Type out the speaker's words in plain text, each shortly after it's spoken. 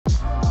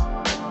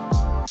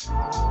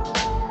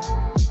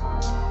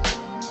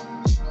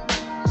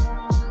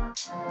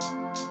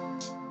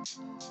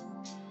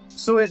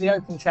saw you at the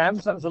Open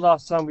Champs. That was the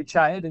last time we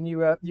chatted, and you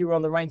were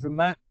on the range with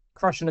Matt,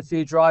 crushing a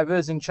few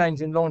drivers and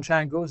changing launch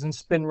angles and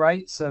spin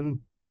rates and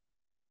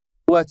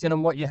working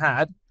on what you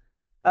had.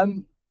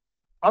 Um,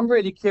 I'm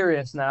really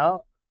curious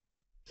now.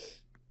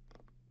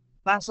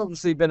 That's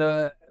obviously been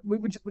a.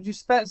 Would you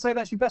say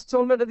that's your best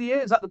tournament of the year?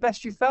 Is that the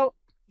best you felt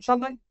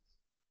Sunday?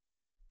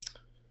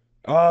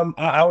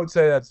 I would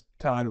say that's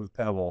tied with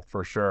Pebble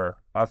for sure.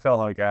 I felt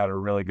like I had a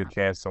really good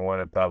chance to win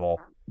at Pebble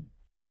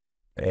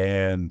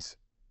and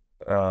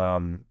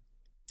um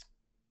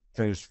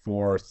finished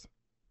fourth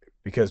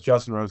because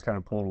Justin Rose kind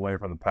of pulled away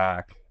from the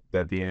pack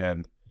at the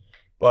end.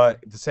 But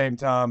at the same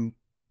time,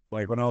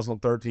 like when I was on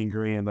 13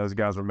 green, those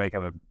guys were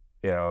making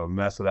a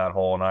mess of that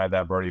hole, and I had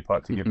that birdie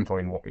putt to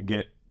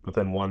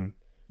within one,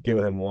 get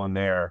within one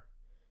there.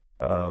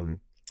 Um,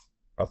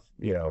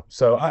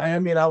 so I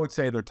mean, I would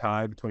say they're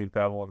tied between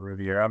Pebble and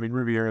Riviera. I mean,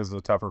 Riviera is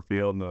a tougher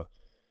field,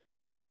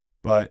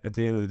 but at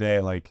the end of the day,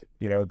 like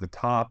at the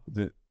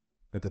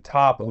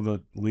top of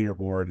the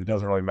leaderboard, it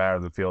doesn't really matter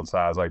the field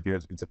size. Like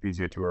it's a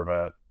PGA Tour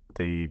event.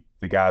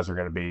 The guys are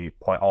going to be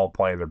all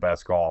playing their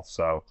best golf,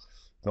 so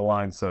the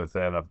line's so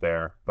thin up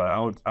there. But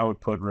I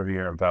would put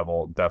Riviera and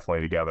Pebble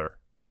definitely together.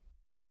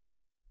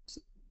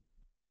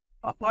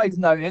 I've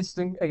noticed,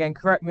 and again,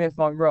 correct me if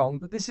I'm wrong,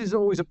 but this is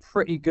always a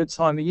pretty good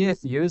time of year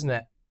for you, isn't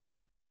it?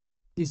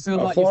 Do you feel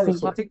like your Florida,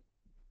 form? I think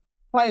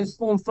players'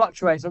 form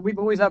fluctuates. And we've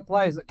always had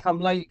players that come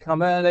late,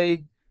 come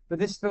early, but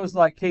this feels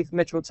like Keith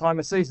Mitchell time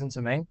of season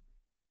to me.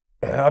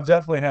 I've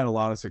definitely had a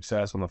lot of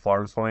success on the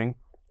Florida swing.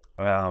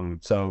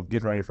 So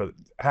getting ready for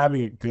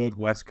having a good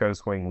West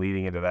Coast swing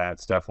leading into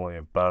that's definitely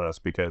a bonus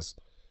because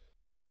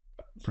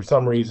for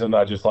some reason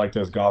I just like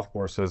those golf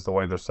courses, the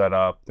way they're set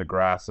up, the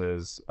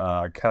grasses.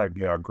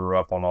 Kind of grew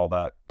up on all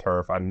that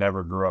turf. I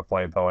never grew up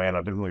playing Poa. I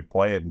didn't really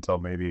play it until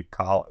maybe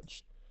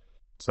college.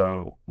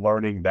 So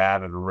learning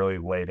that at a really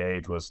late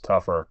age was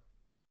tougher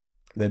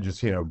than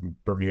just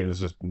Bermuda is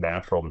just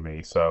natural to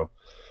me. So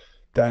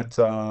that's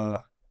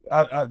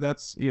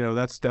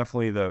that's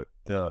definitely the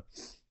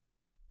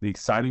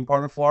exciting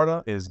part of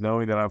Florida is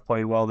knowing that I've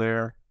played well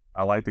there.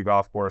 I like the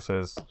golf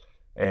courses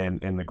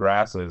and the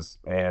grasses,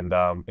 and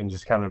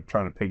just kind of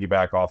trying to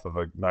piggyback off of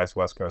a nice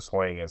West Coast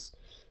swing is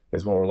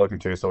what we're looking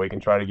to, so we can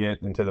try to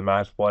get into the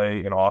match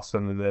play in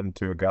Austin and then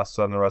to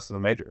Augusta and the rest of the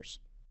majors.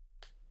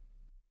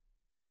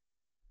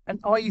 And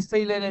are you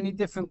feeling any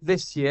different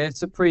this year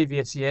to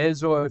previous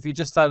years, or have you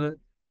just had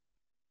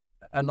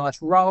a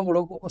nice roll,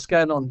 or what's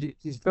going on? Do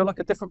you feel like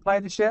a different player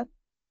this year?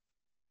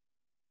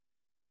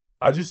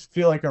 I just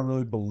feel like I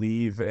really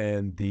believe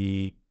in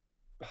the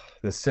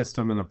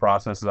system and the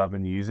processes I've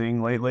been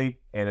using lately,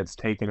 and it's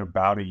taken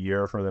about a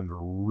year for them to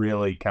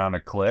really kind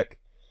of click.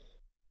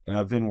 And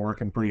I've been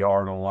working pretty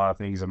hard on a lot of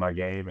things in my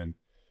game, and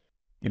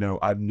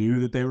I knew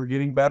that they were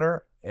getting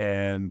better,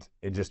 and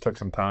it just took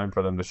some time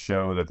for them to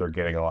show that they're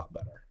getting a lot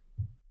better.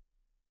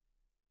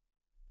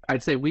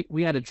 I'd say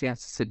we had a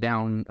chance to sit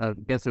down. I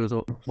guess it was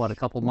a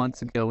couple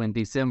months ago in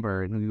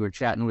December, and we were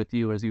chatting with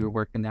you as you were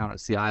working down at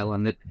Sea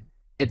Island.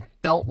 It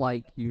felt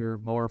like you're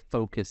more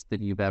focused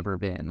than you've ever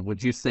been.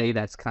 Would you say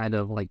that's kind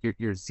of like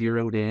you're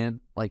zeroed in,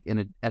 like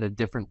at a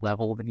different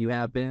level than you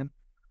have been?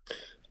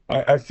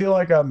 I feel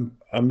like I'm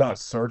not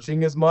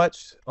searching as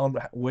much on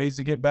ways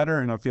to get better,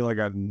 and I feel like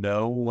I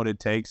know what it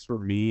takes for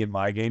me and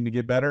my game to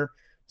get better.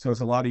 So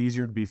it's a lot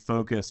easier to be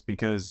focused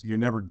because you're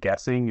never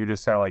guessing. You're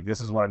just kind of like, this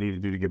is what I need to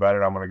do to get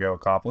better. I'm going to go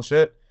accomplish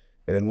it.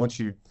 And then once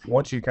you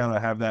kind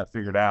of have that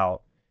figured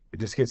out, it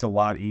just gets a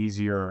lot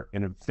easier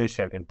and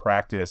efficient in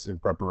practice and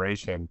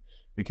preparation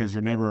because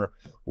you're never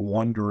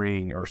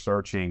wondering or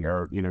searching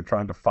or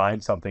trying to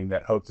find something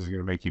that hopes is going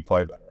to make you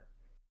play better.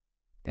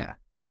 Yeah.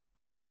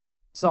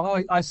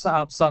 So I sat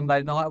up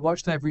Sunday night,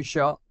 watched every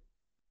shot,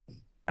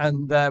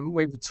 and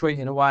we were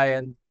tweeting away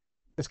and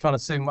just kind of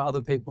seeing what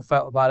other people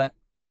felt about it.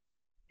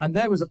 And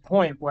there was a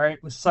point where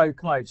it was so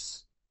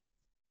close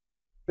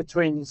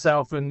between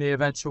yourself and the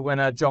eventual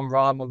winner, John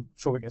Rahm. I'm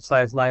sure we can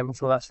say his name. I'm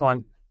sure that's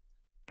fine.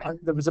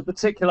 There was a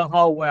particular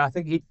hole where I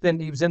think he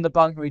was in the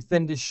bunker, he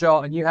thinned his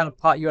shot, and you had a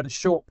putt, you had a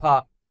short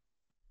putt.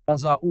 I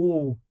was like,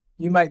 oh,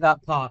 you make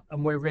that putt,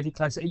 and we're really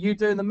close. Are you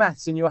doing the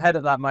maths in your head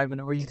at that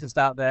moment, or were you just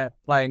out there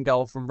playing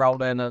golf and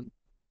rolling? And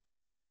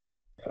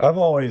I've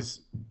always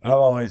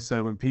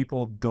said when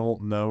people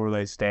don't know where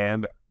they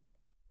stand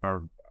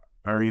are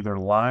are either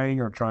lying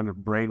or trying to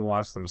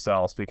brainwash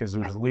themselves because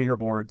there's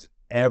leaderboards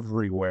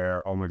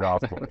everywhere on the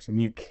golf course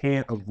and you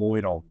can't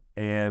avoid them.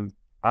 And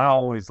I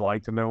always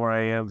like to know where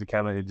I am to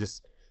kind of, it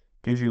just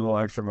gives you a little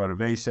extra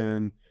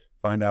motivation,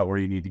 find out where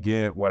you need to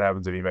get, what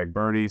happens if you make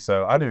birdie.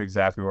 So I knew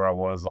exactly where I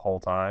was the whole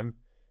time.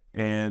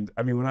 And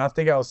I mean, when I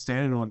think I was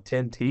standing on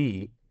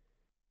 10T,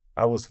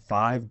 I was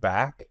five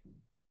back.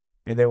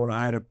 And then when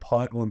I had a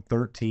putt on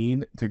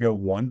 13 to go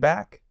one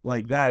back,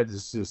 like that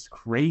is just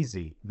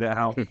crazy that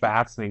how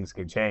fast things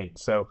can change.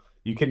 So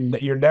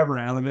you're never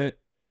out of it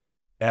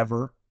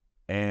ever.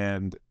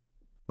 And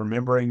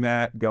remembering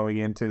that going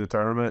into the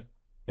tournament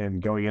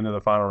and going into the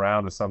final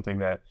round is something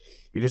that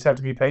you just have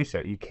to be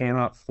patient. You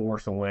cannot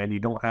force a win. You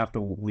don't have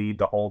to lead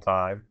the whole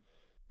time.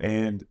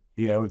 And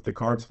if the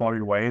cards fall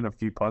your way and a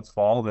few putts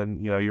fall, then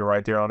you're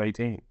right there on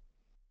 18.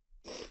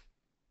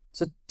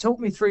 So talk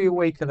me through your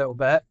week a little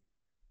bit,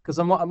 because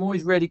I'm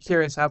always really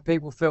curious how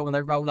people feel when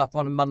they roll up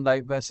on a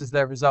Monday versus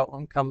their result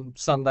on come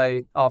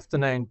Sunday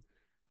afternoon.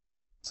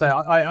 So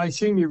I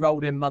assume you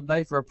rolled in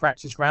Monday for a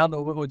practice round,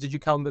 or did you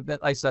come a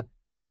bit later?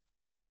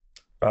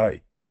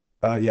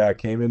 Yeah, I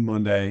came in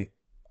Monday.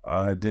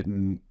 I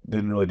didn't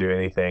really do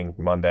anything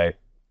Monday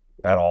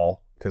at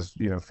all because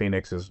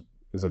Phoenix is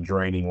a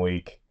draining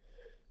week.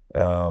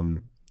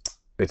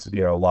 It's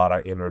a lot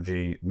of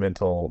energy,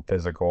 mental,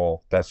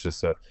 physical.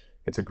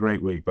 It's a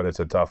great week, but it's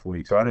a tough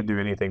week. So I didn't do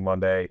anything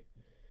Monday.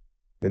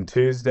 Then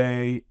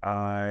Tuesday,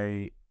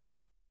 I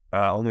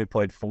only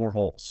played 4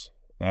 holes.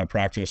 I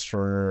practiced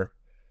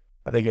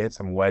I think I hit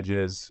some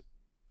wedges,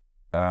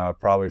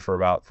 probably for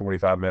about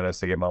 45 minutes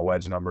to get my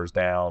wedge numbers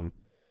down.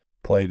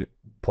 Played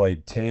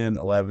 10,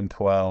 11,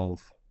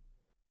 12,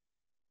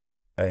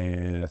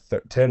 and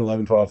 10,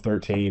 11, 12,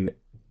 13,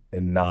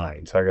 and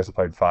 9. So I guess I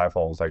played 5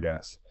 holes, I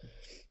guess.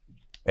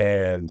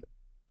 And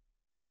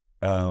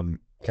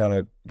kind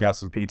of got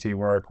some PT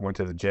work, went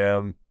to the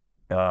gym,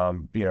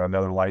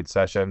 another light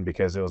session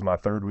because it was my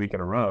 3rd week in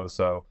a row.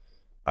 So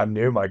I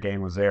knew my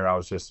game was there. I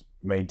was just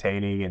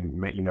maintaining and,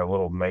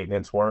 little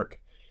maintenance work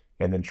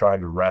and then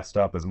trying to rest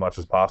up as much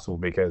as possible,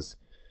 because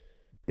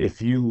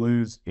if you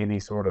lose any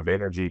sort of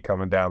energy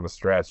coming down the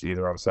stretch,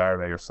 either on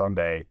Saturday or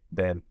Sunday,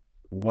 then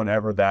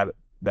whatever that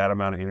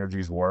amount of energy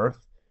is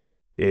worth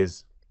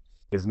is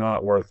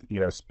not worth,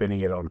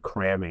 spending it on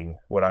cramming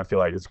what I feel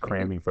like is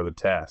cramming for the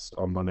test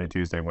on Monday,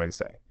 Tuesday,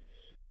 Wednesday.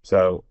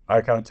 So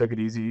I kind of took it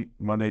easy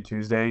Monday,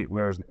 Tuesday.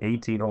 There was an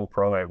 18-hole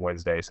pro-am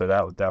Wednesday, so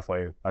that was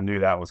definitely, I knew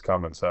that was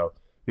coming. So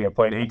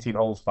playing 18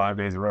 holes 5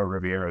 days in a row,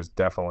 Riviera is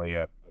definitely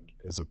a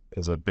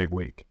big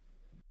week.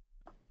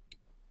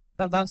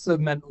 That's a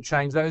mental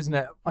change, though, isn't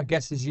it? I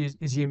guess as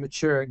you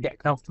mature and get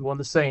comfortable on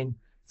the scene,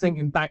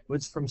 thinking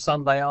backwards from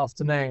Sunday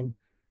afternoon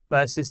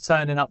versus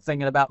turning up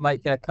thinking about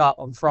making a cut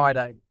on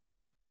Friday.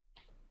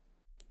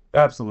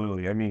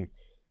 Absolutely. I mean,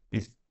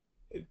 if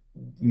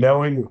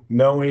knowing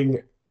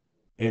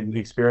and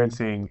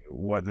experiencing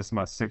this is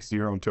my 6th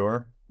year on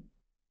tour,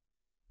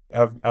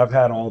 I've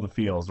had all the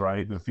feels,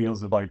 right? The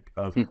feels of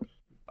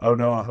oh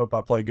no, I hope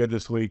I play good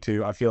this week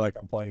too. I feel like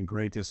I'm playing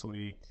great this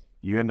week.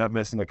 You end up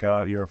missing the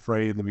cut. You're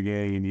afraid in the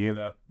beginning, and you end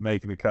up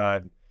making the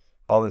cut.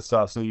 All this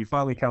stuff. So you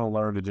finally kind of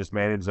learn to just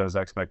manage those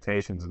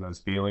expectations and those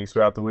feelings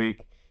throughout the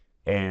week.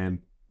 And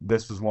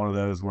this was one of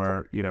those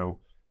where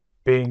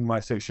being my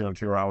 6th year on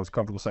tour, I was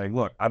comfortable saying,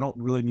 look, I don't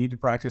really need to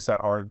practice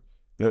that hard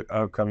the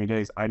upcoming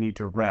days. I need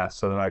to rest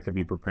so that I can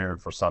be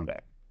prepared for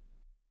Sunday.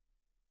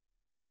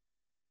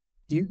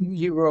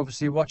 You were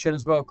obviously watching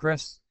as well,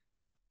 Chris.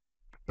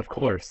 Of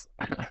course.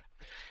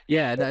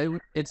 Yeah, no,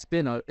 it's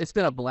been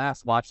a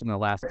blast watching the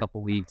last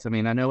couple weeks. I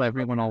mean, I know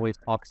everyone always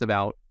talks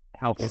about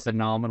how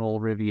phenomenal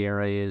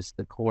Riviera is,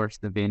 the course,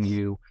 the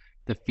venue,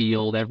 the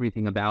field,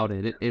 everything about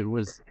it. It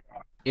was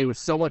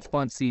so much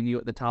fun seeing you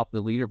at the top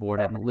of the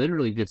leaderboard, and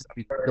literally just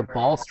the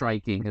ball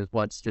striking is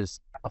what's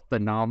just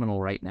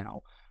phenomenal right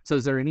now. So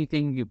is there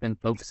anything you've been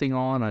focusing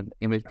on? I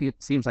mean, it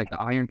seems like the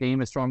iron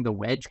game is strong. The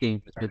wedge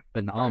game has been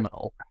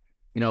phenomenal.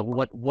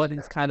 What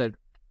has kind of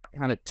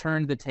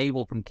turned the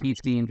table from Keith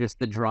being just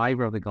the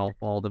driver of the golf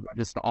ball to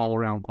just an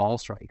all-around ball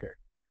striker?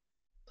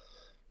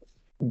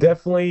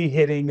 Definitely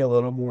hitting a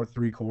little more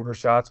 3/4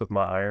 shots with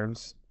my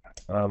irons.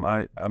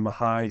 I'm a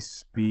high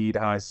speed,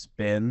 high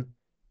spin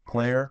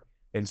player.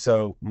 And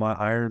so my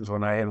irons,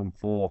 when I hit them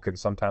full, can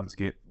sometimes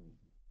get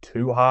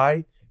too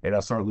high and I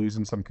start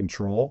losing some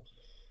control.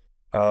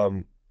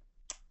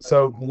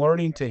 So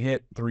learning to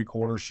hit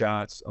 3/4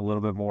 shots a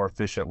little bit more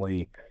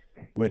efficiently,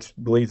 which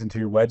bleeds into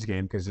your wedge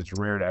game because it's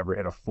rare to ever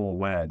hit a full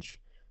wedge.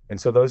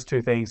 And so those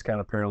two things kind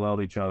of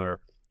paralleled each other.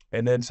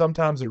 And then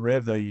sometimes at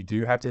Riv, though, you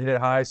do have to hit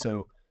it high.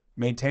 So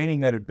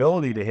maintaining that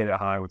ability to hit it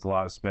high with a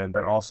lot of spin,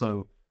 but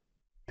also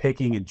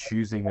picking and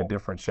choosing the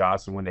different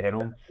shots and when to hit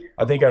them.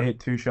 I think I hit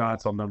 2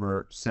 shots on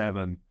number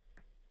 7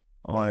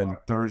 on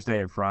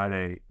Thursday and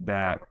Friday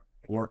that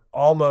were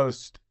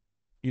almost,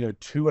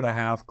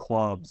 2.5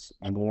 clubs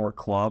more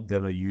club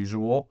than the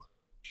usual,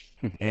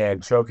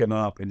 and choking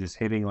up and just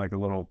hitting like a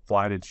little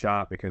flighted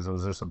shot because it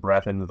was just a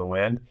breath into the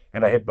wind.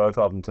 And I hit both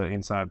of them to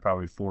inside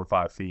probably 4 or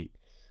 5 feet.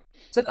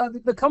 So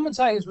the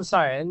commentators were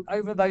saying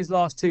over those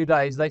last 2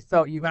 days, they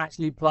felt you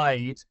actually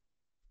played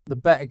the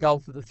better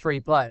golf of the 3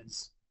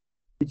 players.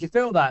 Did you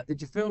feel that?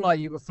 Did you feel like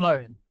you were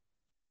flowing?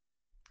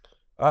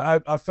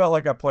 I felt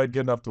like I played good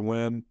enough to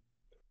win.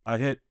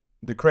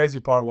 The crazy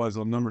part was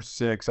on number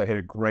 6, I hit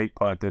a great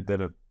putt that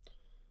did a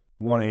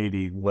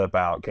 180 lip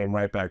out, came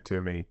right back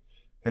to me.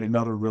 Hit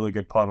another really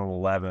good putt on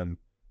 11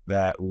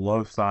 that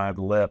low side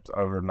lipped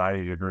over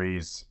 90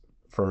 degrees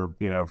for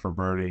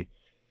birdie.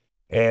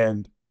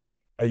 And,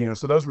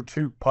 so those were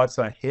 2 putts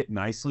I hit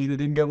nicely that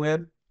didn't go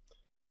in.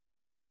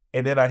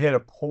 And then I hit a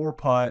poor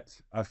putt,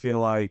 I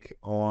feel like,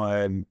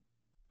 on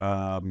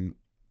a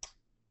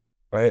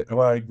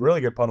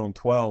really good putt on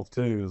 12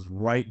 too. It was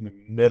right in the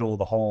middle of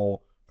the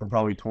hole from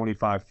probably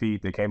 25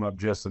 feet. They came up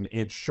just an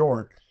inch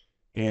short,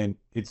 And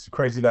it's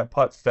crazy that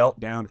putt felt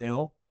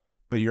downhill,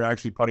 but you're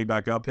actually putting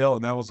back uphill.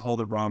 And that was the hole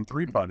that Rahm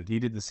 3-putted. He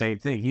did the same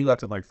thing. He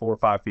left it like 4 or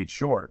 5 feet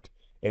short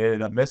and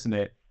ended up missing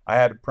it. I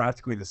had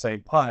practically the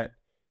same putt.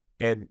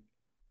 And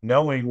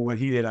knowing what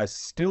he did, I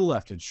still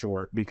left it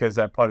short because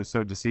that putt is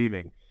so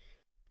deceiving.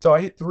 So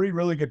I hit 3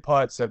 really good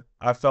putts that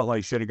I felt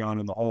like should have gone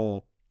in the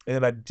hole.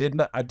 And I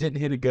didn't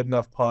hit a good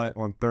enough putt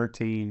on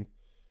 13.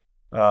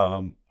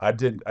 I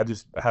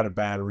just had a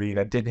bad read.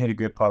 I didn't hit a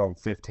good putt on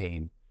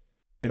 15.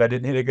 And I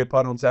didn't hit a good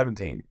putt on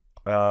 17.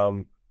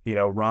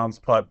 Rahm's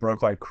putt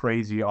broke like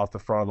crazy off the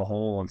front of the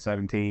hole on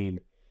 17.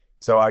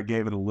 So I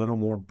gave it a little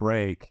more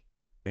break,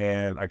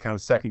 and I kind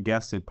of second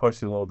guessed it,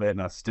 pushed it a little bit,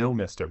 and I still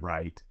missed it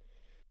right.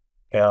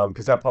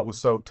 Because that putt was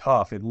so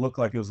tough. It looked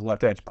like it was a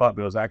left edge putt,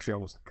 but it was actually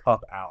almost a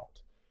cup out.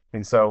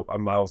 And so I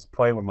was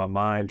playing with my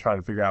mind, trying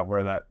to figure out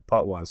where that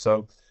putt was.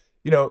 So,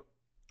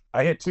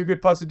 I hit 2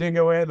 good putts that didn't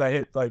go in. I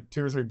hit like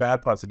 2 or 3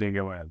 bad putts that didn't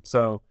go in.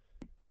 So,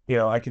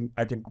 I can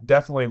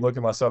definitely look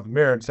at myself in the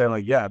mirror and say,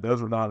 like, yeah,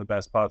 those were not the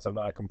best putts. I'm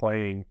not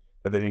complaining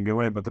that they didn't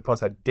go in, but the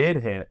putts I did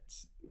hit,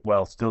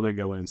 well, still didn't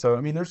go in. So,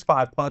 I mean, there's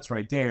 5 putts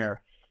right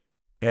there,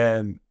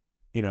 and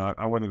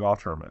I won the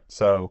golf tournament.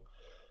 So,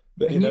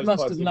 and you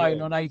must have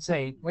known on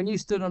 18 when you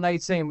stood on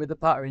 18 with the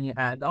putter in your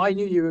hand. I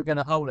knew you were going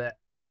to hold it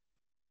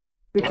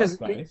because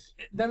nice.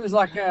 There was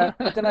like I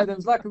don't know, there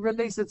was like a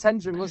release of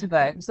tension, wasn't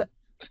there?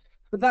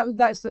 But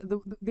that's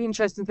the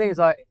interesting thing is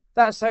like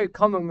that's so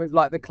common with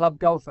like the club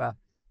golfer.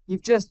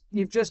 You've just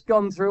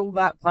gone through all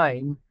that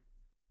pain,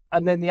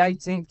 and then the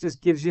 18th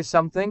just gives you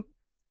something,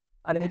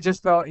 and it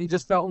just felt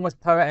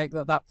almost poetic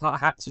that putt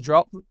had to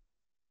drop.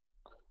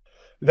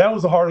 That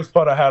was the hardest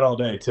putt I had all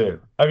day too.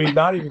 I mean,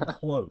 not even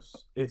close.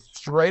 It's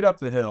straight up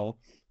the hill.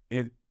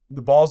 The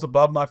ball's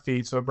above my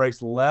feet, so it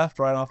breaks left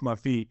right off my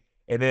feet,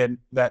 and then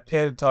that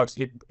pin tucks.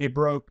 It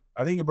broke.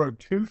 I think it broke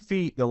 2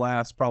 feet the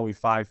last probably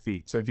 5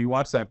 feet. So if you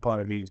watch that putt,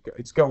 I mean,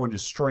 it's going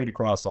just straight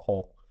across the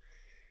hole.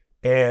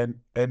 And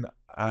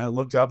I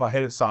looked up, I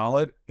hit it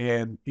solid,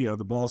 and the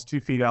ball's 2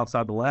 feet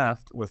outside the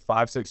left with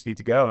 5-6 feet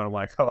to go, and I'm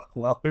like, oh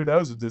well, who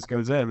knows if this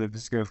goes in? If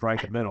this goes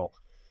right in the middle.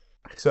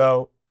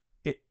 So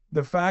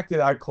the fact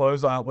that I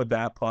closed out with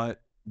that putt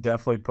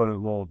definitely put a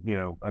little,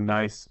 a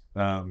nice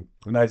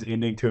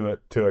ending to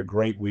a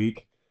great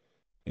week,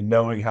 and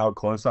knowing how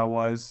close I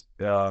was,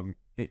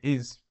 it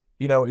is,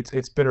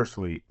 it's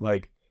bittersweet.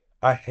 Like,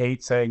 I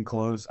hate saying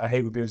close. I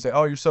hate when people say,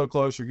 "Oh, you're so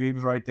close, your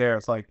game's right there."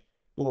 It's like,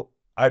 well,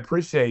 I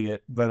appreciate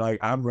it, but like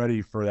I'm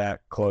ready for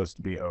that close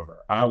to be over.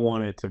 I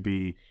want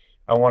to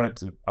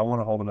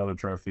hold another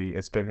trophy.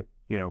 It's been,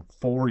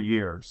 4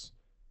 years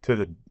to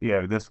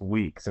the, this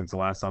week since the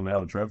last time I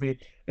held a trophy,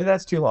 and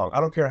that's too long. I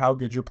don't care how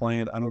good you're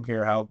playing. I don't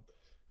care how,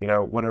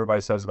 what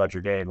everybody says about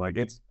your game. Like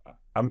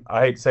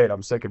I hate to say it,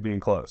 I'm sick of being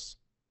close.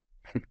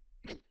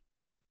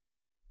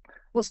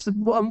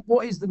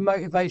 What is the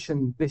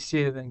motivation this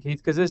year then, Keith?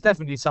 Because there's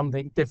definitely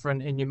something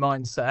different in your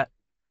mindset.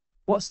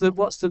 What's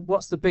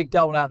the big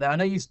goal out there? I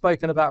know you've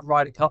spoken about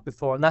Ryder Cup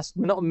before, and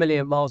we're not a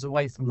million miles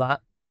away from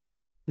that.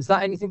 Is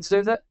that anything to do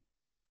with it?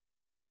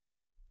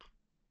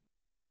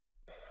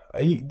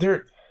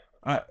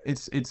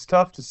 It's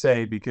tough to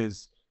say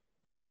because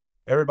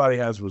everybody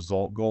has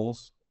result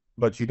goals,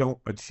 but you don't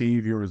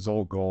achieve your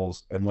result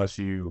goals unless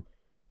you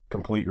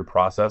complete your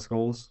process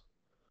goals.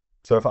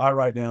 So if I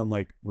write down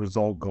like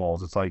result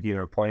goals, it's like,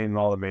 playing in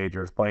all the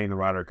majors, playing the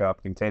Ryder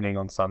Cup, contending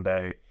on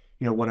Sunday,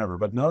 whatever.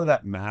 But none of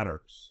that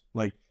matters.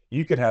 Like,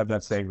 you could have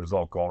that same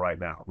result goal right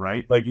now,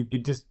 right? Like,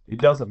 it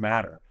doesn't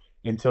matter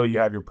until you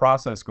have your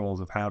process goals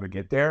of how to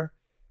get there.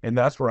 And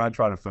that's where I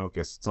try to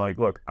focus. It's like,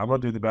 look, I'm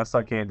going to do the best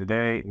I can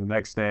today, the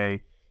next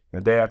day,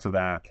 the day after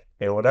that.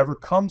 And whatever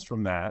comes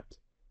from that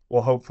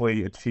will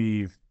hopefully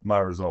achieve my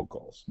result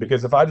goals.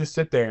 Because if I just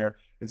sit there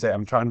and say,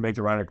 I'm trying to make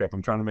the Ryder Cup,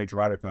 I'm trying to make the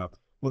Ryder Cup,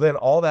 well, then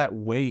all that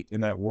weight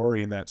and that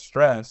worry and that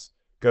stress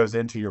goes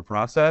into your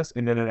process,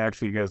 and then it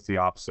actually goes the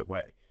opposite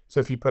way.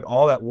 So if you put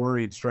all that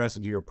worry and stress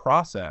into your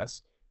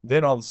process,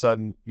 then all of a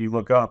sudden you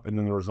look up and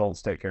then the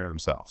results take care of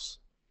themselves.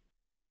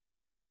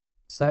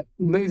 So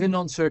moving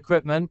on to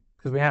equipment,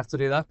 because we have to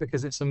do that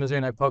because it's a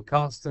Mizuno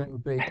podcast and it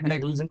would be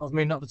negligent of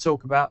me not to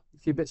talk about a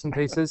few bits and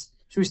pieces.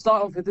 Should we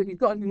start off with you've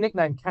got a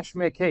nickname,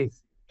 Kashmir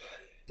Keith.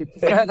 Do you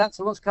prefer that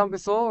to what's come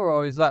before,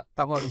 or is that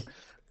one?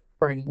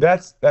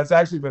 That's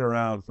actually been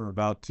around for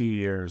about 2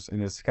 years,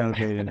 and it's kind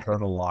of an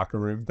internal locker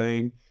room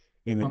thing.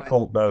 And then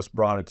Colt Knost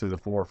brought it to the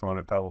forefront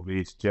at Pebble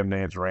Beach. Jim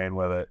Nance ran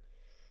with it.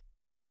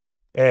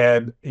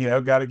 And,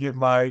 got to give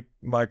my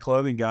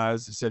clothing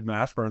guys, Sid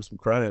Mashburn, some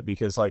credit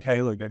because, like,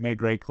 hey, look, they made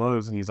great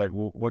clothes. And he's like,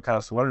 well, what kind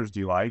of sweaters do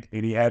you like?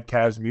 And he had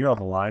cashmere on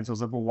the line. So I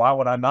was like, well, why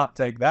would I not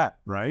take that,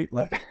 right?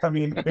 Like, I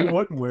mean, who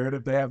wouldn't wear it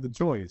if they have the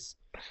choice?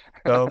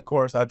 So, of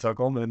course, I took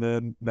them. And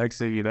then next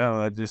thing you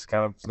know, that just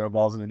kind of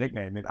snowballs in a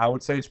nickname. And I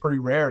would say it's pretty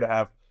rare to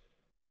have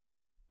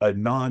a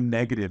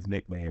non-negative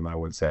nickname, I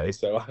would say.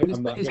 So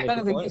it's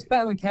better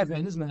than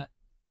Kevin, isn't it?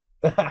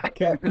 I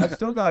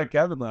still got a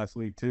Kevin last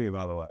week too,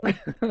 by the way.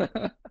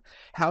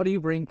 How do you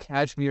bring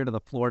cashmere to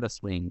the Florida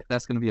swing?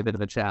 That's going to be a bit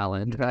of a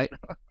challenge, right?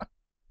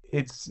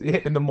 It's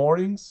in the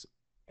mornings.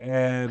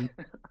 And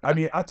I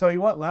mean, I'll tell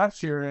you what,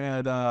 last year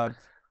at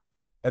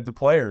the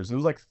Players, it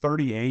was like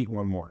 38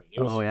 one morning.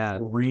 It was Oh yeah.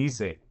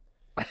 freezing.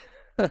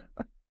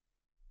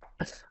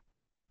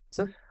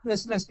 So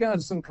let's go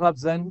to some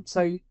clubs then.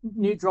 So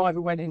new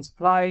driver went into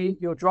play.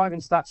 Your driving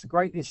stats are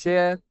great this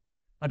year.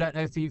 I don't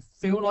know if you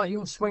feel like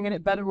you're swinging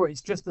it better or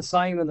it's just the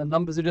same and the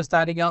numbers are just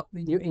adding up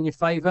in your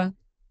favour.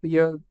 But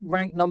you're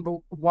ranked number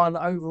one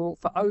overall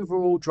for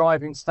overall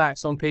driving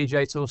stats on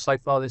PGA Tour so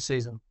far this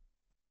season.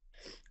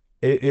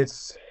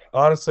 It's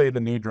honestly, the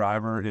new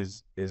driver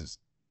is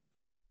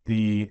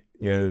the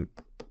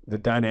the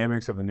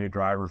dynamics of the new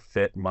driver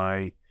fit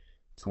my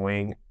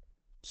swing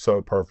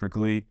so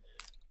perfectly.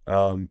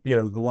 I'm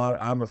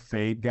a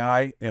fade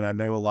guy, and I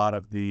know a lot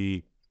of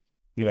the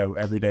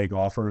everyday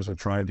golfers are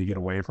trying to get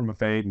away from a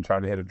fade and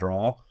trying to hit a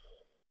draw.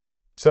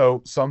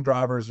 So some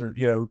drivers are,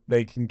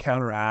 they can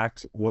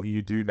counteract what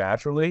you do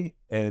naturally,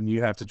 and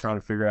you have to try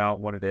to figure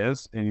out what it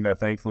is. And,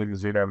 thankfully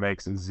Mizuno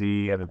makes a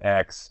Z and an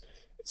X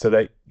so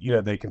that,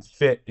 they can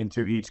fit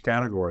into each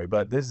category.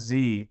 But this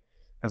Z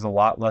has a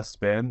lot less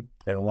spin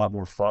and a lot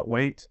more front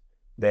weight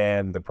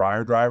than the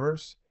prior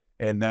drivers.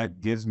 And that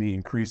gives me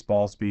increased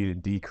ball speed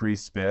and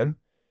decreased spin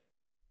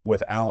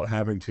without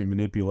having to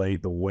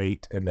manipulate the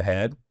weight in the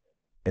head.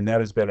 And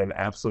that has been an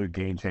absolute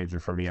game changer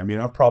for me. I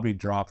mean, I've probably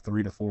dropped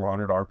 300 to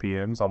 400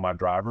 RPMs on my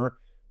driver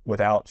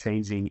without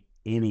changing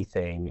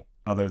anything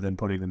other than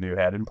putting the new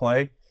head in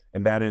play.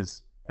 And that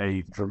is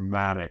a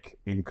dramatic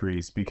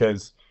increase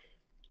because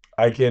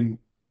I can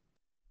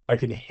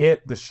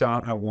hit the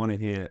shot I want to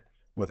hit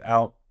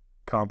without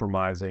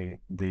compromising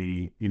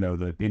the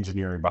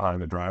engineering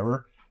behind the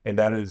driver. And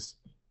that is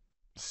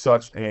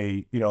such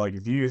a, like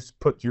if you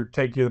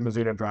take the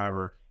Mizuno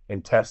driver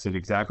and test it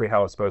exactly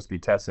how it's supposed to be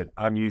tested,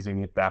 I'm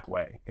using it that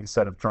way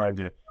instead of trying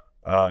to,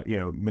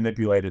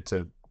 manipulate it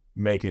to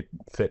make it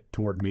fit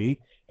toward me.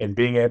 And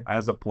being it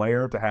as a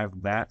player to have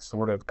that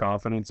sort of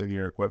confidence in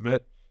your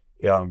equipment,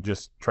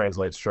 just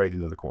translates straight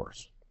into the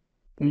course.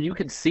 You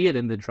could see it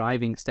in the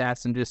driving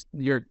stats and just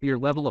your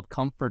level of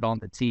comfort on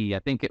the tee. I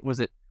think it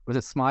was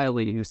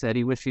Smiley who said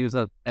he wished he was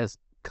as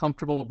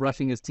comfortable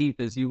brushing his teeth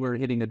as you were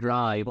hitting a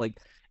drive. Like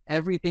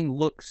everything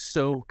looks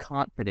so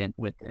confident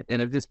with it,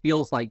 and it just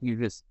feels like you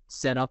just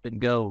set up and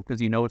go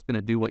because it's going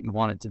to do what you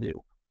want it to do.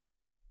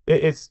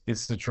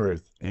 It's the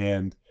truth,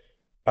 and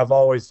I've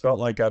always felt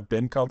like I've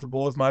been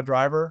comfortable with my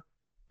driver,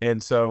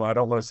 and so I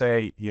don't want to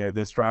say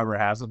this driver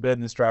hasn't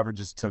been. This driver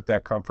just took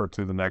that comfort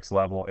to the next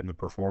level in the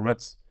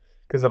performance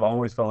because I've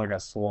always felt like I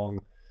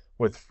swung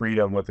with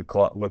freedom with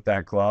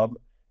that club,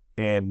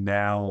 and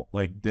now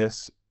like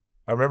this.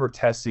 I remember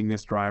testing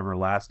this driver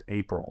last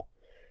April,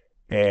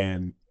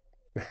 and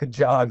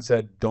John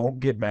said, "Don't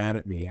get mad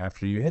at me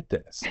after you hit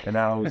this." And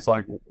I was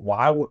like,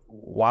 why would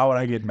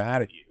I get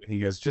mad at you? And he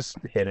goes, "Just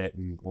hit it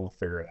and we'll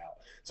figure it out."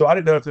 So I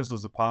didn't know if this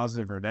was a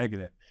positive or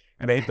negative.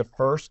 And I hit the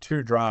first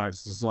two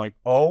drives. It's like,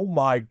 oh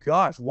my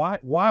gosh, why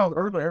on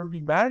earth would I ever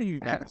be mad at you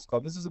at this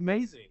club? This is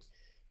amazing.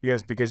 He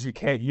goes, "Because you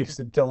can't use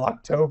it until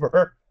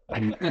October."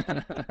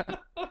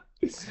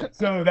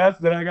 So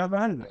then I got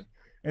mad at him.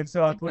 And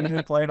so I put it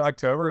in play in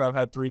October, and I've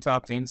had 3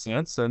 top 10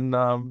 since, and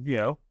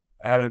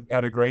had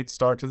a great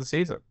start to the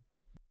season.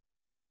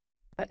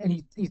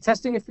 And you're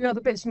testing a few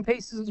other bits and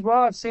pieces as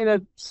well. I've seen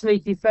a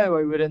sneaky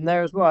fairway wood in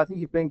there as well. I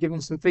think you've been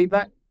giving some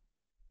feedback.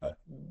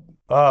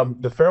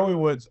 The fairway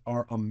woods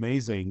are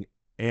amazing,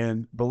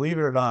 and believe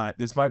it or not,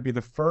 this might be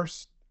the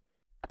first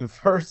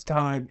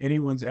time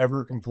anyone's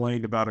ever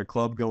complained about a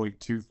club going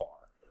too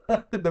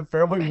far. The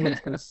fairway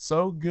woods are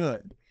so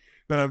good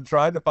that I'm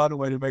trying to find a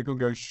way to make them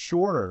go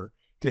shorter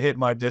to hit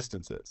my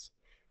distances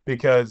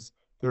because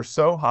they're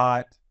so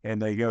hot and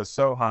they go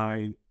so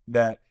high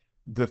that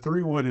the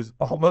 3-wood is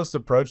almost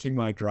approaching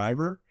my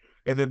driver,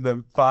 and then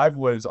the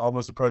 5-wood is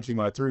almost approaching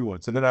my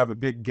 3-wood. So then I have a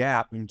big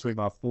gap in between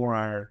my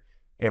 4-iron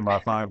and my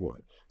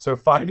 5-wood. So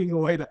finding a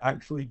way to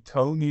actually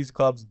tone these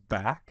clubs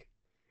back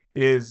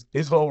is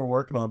what we're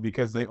working on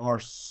because they are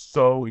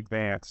so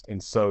advanced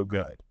and so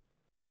good.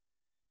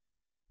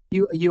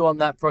 You on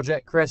that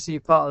project, Chris? Are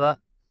you part of that?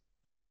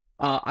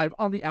 I'm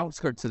on the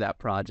outskirts of that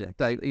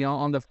project.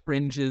 On the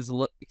fringes,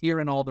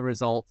 hearing all the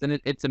results, and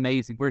it's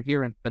amazing. We're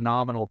hearing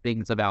phenomenal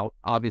things about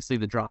obviously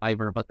the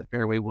driver, but the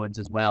fairway woods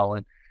as well.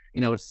 And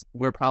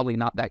we're probably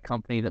not that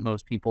company that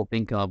most people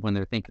think of when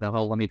they're thinking of,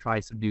 oh, let me try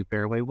some new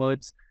fairway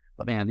woods.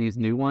 But man, these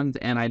new ones,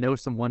 and I know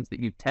some ones that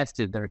you've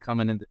tested that are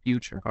coming in the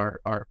future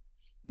are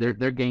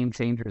they're game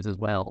changers as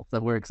well. So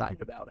we're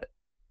excited about it.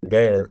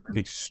 They're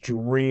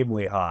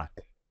extremely hot.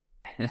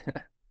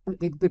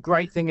 The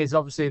great thing is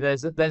obviously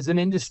there's an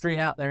industry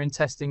out there in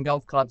testing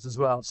golf clubs as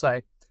well.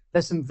 So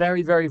there's some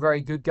very, very,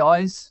 very good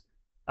guys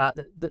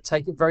that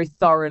take it very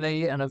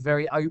thoroughly and are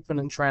very open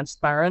and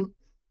transparent.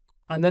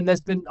 And then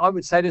I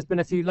would say there's been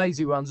a few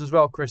lazy ones as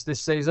well, Chris,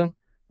 this season,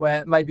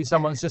 where maybe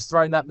someone's just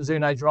thrown that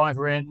Mizuno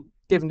driver in,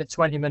 given it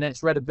 20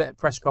 minutes, read a bit of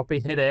press copy,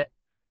 hit it,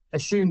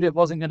 assumed it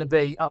wasn't going to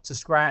be up to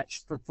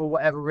scratch for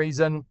whatever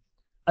reason,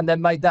 and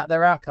then made that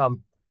their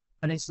outcome.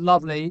 And it's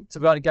lovely to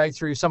be able to go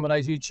through some of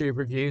those YouTube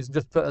reviews and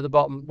just put at the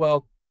bottom,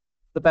 well,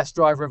 the best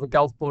driver of a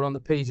golf ball on the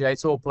PGA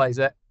Tour plays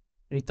it,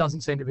 and he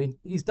doesn't seem to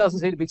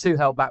be too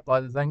held back by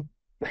the thing.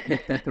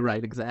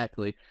 Right,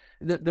 exactly.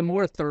 The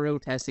more thorough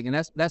testing,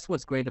 and that's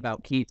what's great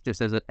about Keith,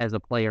 just as a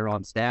player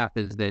on staff,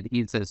 is that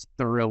he's as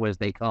thorough as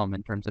they come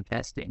in terms of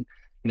testing.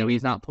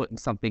 He's not putting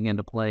something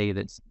into play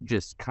that's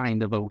just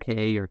kind of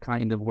okay or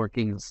kind of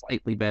working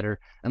slightly better,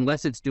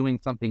 unless it's doing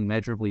something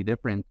measurably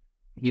different.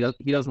 He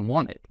doesn't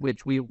want it,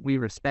 which we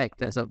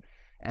respect as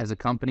a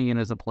company and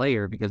as a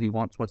player, because he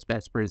wants what's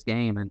best for his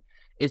game. And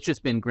it's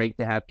just been great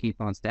to have Keith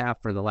on staff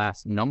for the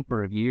last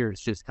number of years,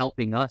 just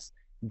helping us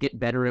get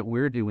better at what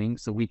we're doing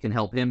so we can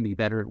help him be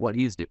better at what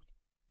he's doing.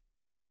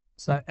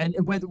 So, and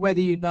whether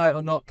you know it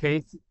or not,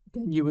 Keith,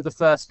 you were the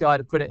first guy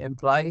to put it in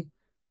play.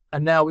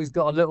 And now we've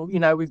got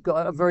we've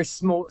got a very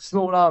small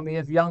army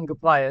of younger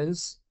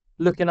players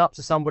looking up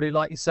to somebody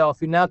like yourself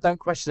who now don't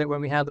question it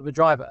when we hand them a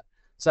driver.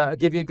 So I'll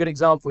give you a good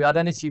example. I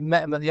don't know if you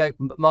met him at the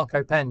Open, but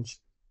Marco Penge,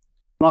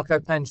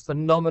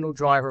 phenomenal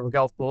driver of a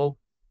golf ball.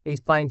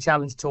 He's playing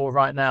Challenge Tour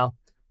right now.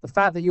 The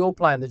fact that you're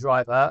playing the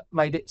driver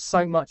made it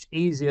so much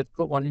easier to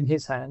put one in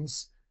his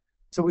hands.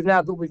 So we've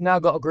now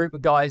got a group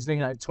of guys,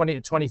 20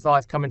 to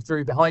 25 coming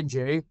through behind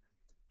you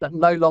that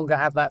no longer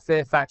have that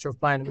fear factor of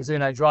playing a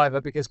Mizuno driver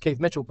because Keith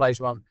Mitchell plays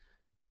one.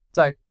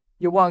 So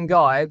you're one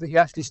guy, but you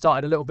actually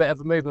started a little bit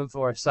of a movement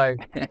for us. So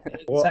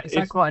it's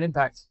had quite an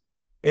impact.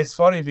 It's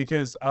funny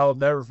because I'll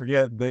never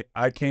forget that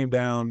I came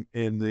down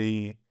in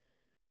the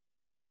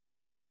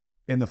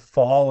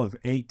fall of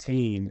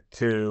 2018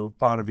 to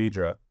Ponte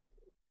Vedra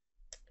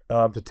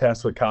to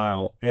test with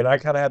Kyle, and I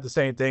kind of had the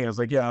same thing. I was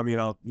like, yeah, I mean,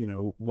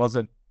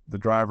 wasn't the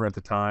driver at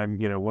the time,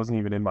 wasn't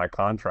even in my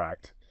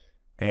contract.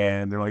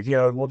 And they're like,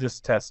 we'll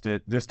just test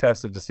it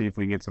to see if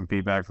we can get some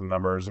feedback from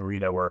numbers,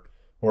 or,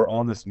 we're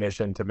on this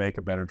mission to make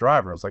a better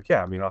driver. I was like,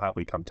 yeah, I mean, I'll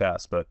happily come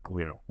test, but,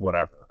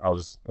 whatever.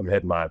 I'm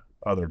hitting my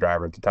other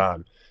driver at the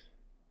time.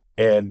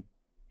 And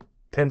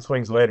 10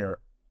 swings later,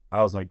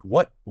 I was like,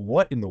 what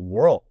in the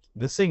world?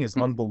 This thing is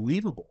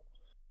unbelievable.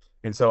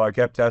 And so I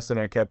kept testing,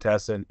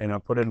 and I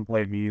put it in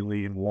play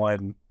immediately and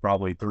won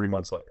probably 3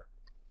 months later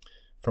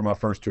for my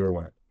first tour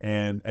win.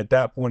 And at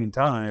that point in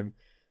time,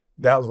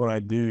 that was when I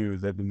knew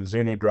that the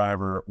Mizuno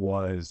driver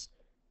was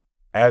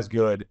as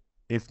good,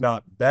 if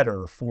not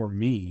better, for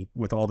me,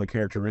 with all the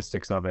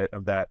characteristics of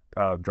that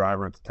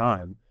driver at the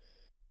time,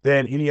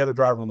 than any other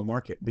driver on the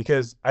market,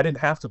 because I didn't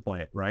have to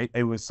play it, right?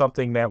 It was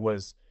something that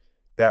was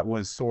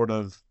sort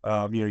of,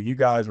 you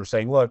guys were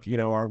saying, look, we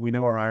know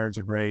our irons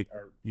are great,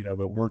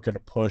 but we're going to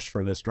push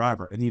for this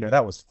driver. And,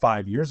 that was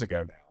 5 years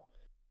ago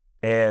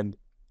now. And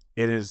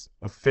it is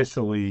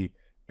officially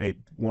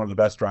one of the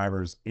best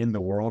drivers in the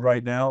world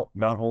right now,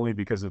 not only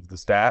because of the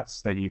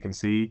stats that you can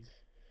see,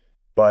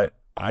 but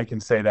I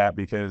can say that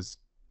because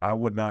I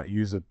would not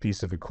use a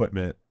piece of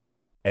equipment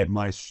at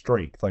my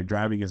strength. Like,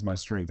 driving is my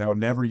strength. I would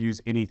never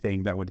use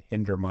anything that would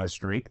hinder my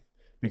strength,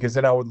 because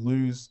then I would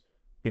lose,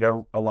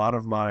 a lot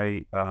of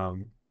my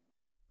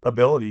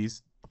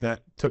abilities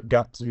that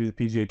got to the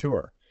PGA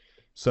Tour.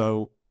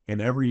 So, and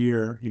every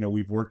year,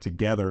 we've worked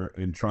together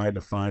and tried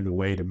to find a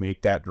way to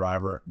make that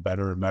driver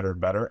better and better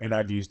and better. And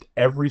I've used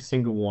every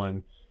single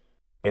one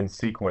in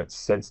sequence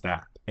since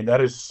that. And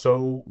that is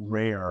so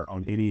rare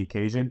on any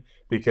occasion,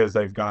 because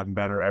they've gotten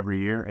better every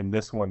year. And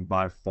this one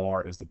by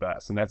far is the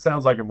best. And that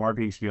sounds like a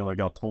marketing spiel, like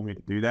y'all told me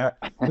to do that.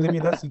 I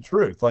mean, that's the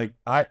truth. Like,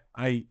 I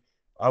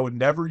would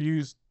never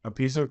use a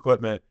piece of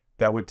equipment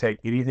that would take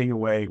anything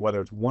away,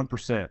 whether it's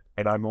 1%,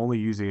 and I'm only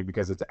using it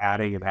because it's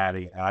adding and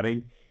adding and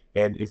adding.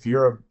 And if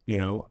you're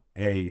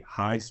a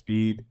high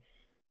speed,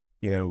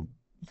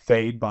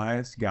 fade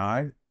bias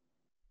guy,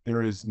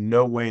 there is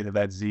no way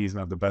that Z is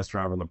not the best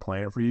driver on the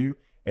planet for you.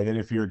 And then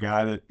if you're a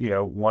guy that,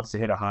 wants to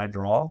hit a high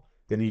draw,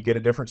 then you get a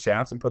different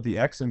shafts and put the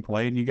X in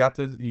play, and you got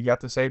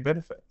the same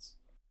benefits.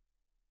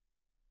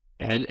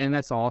 And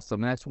that's awesome.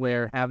 That's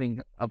where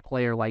having a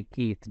player like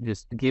Keith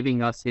just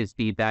giving us his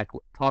feedback,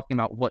 talking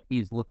about what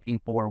he's looking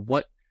for,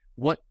 what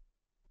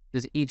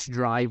does each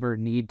driver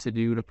need to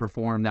do to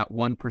perform that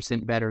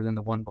 1% better than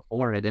the one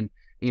before it, and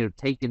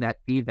taking that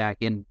feedback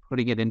and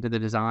putting it into the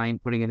design,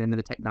 putting it into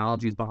the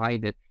technologies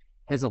behind it,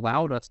 has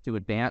allowed us to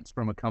advance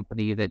from a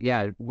company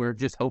that, we're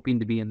just hoping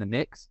to be in the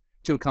mix,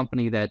 to a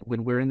company that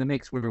when we're in the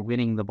mix, we're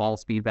winning the ball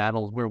speed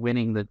battles, we're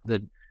winning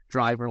the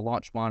driver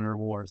launch monitor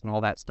wars and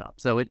all that stuff.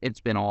 So it's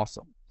been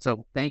awesome.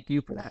 So thank you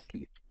for that,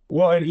 Keith.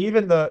 Well, and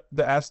even the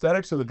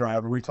aesthetics of the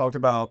driver we talked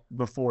about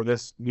before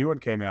this new one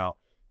came out.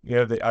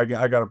 I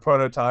got a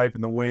prototype,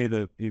 and the way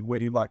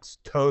he likes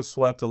toe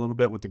swept a little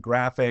bit with the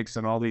graphics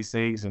and all these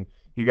things. And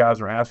you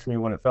guys were asking me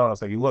when it felt. I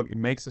was like, look, it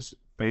makes the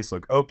face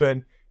look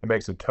open. It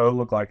makes the toe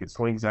look like it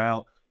swings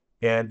out.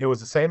 And it was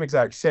the same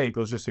exact shape. It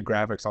was just the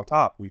graphics on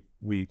top.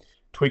 We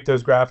tweaked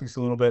those graphics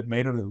a little bit,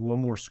 made it a little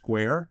more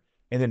square.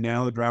 And then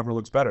now the driver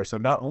looks better. So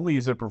not only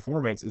is it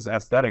performance, it's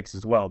aesthetics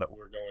as well that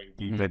we're going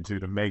deep into,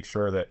 to make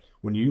sure that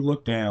when you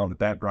look down at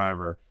that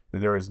driver, that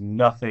there is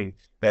nothing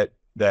that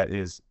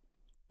is,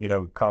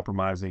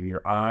 compromising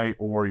your eye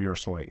or your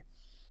swing.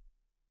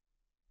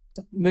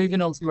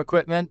 Moving on from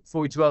equipment,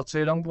 before we dwell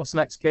too long, what's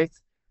next,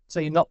 Keith? So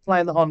you're not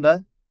playing the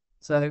Honda.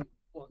 So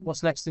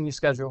What's next in your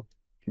schedule?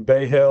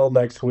 Bay Hill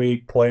next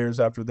week, Players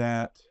after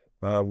that.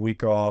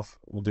 Week off.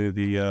 We'll do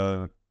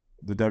the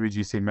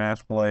WGC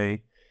match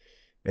play.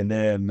 And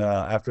then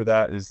after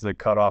that is the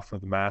cutoff for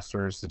the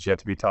Masters. That's yet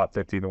to be top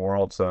 50 in the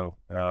world. So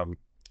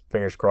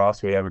fingers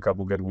crossed we have a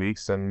couple good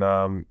weeks and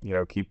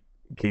keep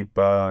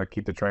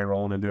the train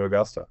rolling into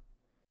Augusta.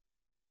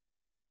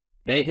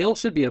 Bay Hill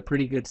should be a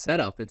pretty good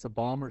setup. It's a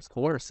bomber's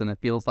course, and it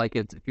feels like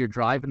if you're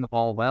driving the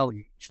ball well,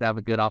 you should have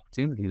a good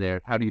opportunity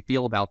there. How do you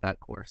feel about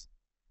that course?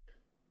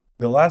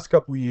 The last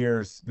couple of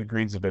years, the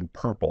greens have been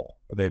purple.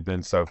 They've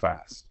been so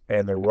fast,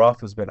 and the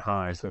rough has been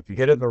high. So if you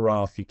hit it in the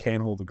rough, you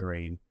can't hold the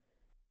green.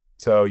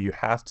 So you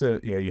have to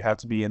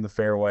be in the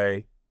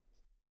fairway,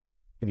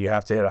 and you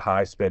have to hit a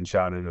high spin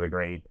shot into the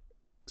green.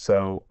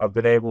 So I've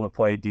been able to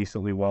play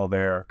decently well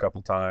there a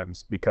couple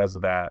times because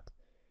of that,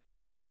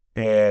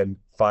 and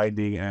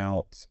finding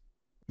out,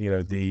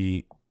 really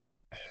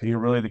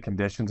the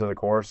conditions of the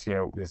course.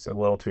 It's a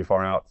little too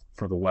far out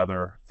for the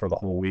weather for the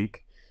whole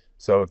week.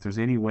 So if there's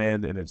any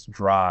wind and it's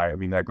dry, I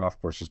mean, that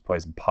golf course just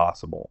plays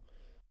impossible.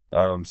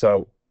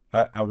 So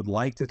I would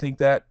like to think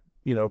that,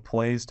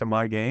 plays to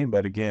my game.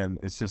 But again,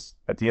 it's just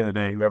at the end of the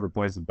day, whoever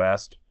plays the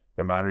best,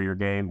 no matter your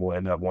game, will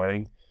end up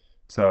winning.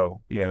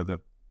 So, the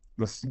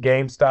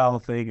game style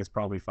thing is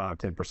probably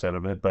 5-10%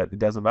 of it, but it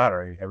doesn't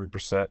matter. Every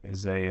percent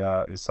is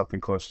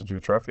something closer to a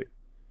trophy.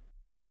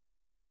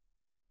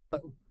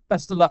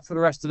 Best of luck for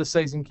the rest of the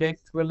season,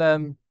 Keith.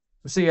 We'll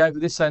see you over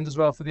this end as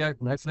well for the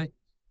Open, hopefully.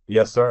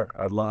 Yes, sir.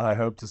 I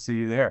hope to see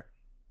you there.